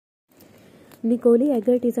Nicole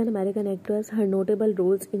Eggert is an American actress. Her notable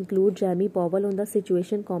roles include Jamie Powell on the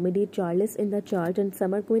situation comedy Charles in the Charge and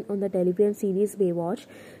Summer Queen on the television series Baywatch.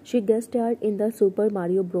 She guest starred in the Super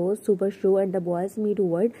Mario Bros. Super Show and The Boys Meet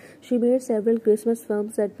World. She made several Christmas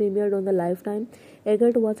films that premiered on the Lifetime.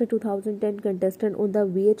 Eggert was a 2010 contestant on the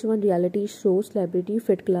VH1 reality show Celebrity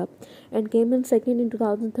Fit Club and came in second in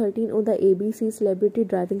 2013 on the ABC celebrity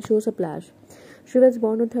driving show Splash. She was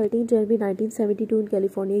born on 13 January 1972 in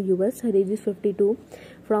California, US. Her age is 52.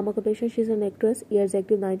 From occupation, she is an actress. Years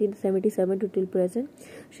active 1977 to till present.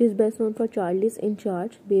 She is best known for Charlie's in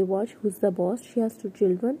Charge, Baywatch, Who's the Boss. She has two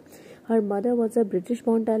children. Her mother was a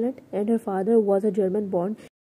British-born talent and her father was a German-born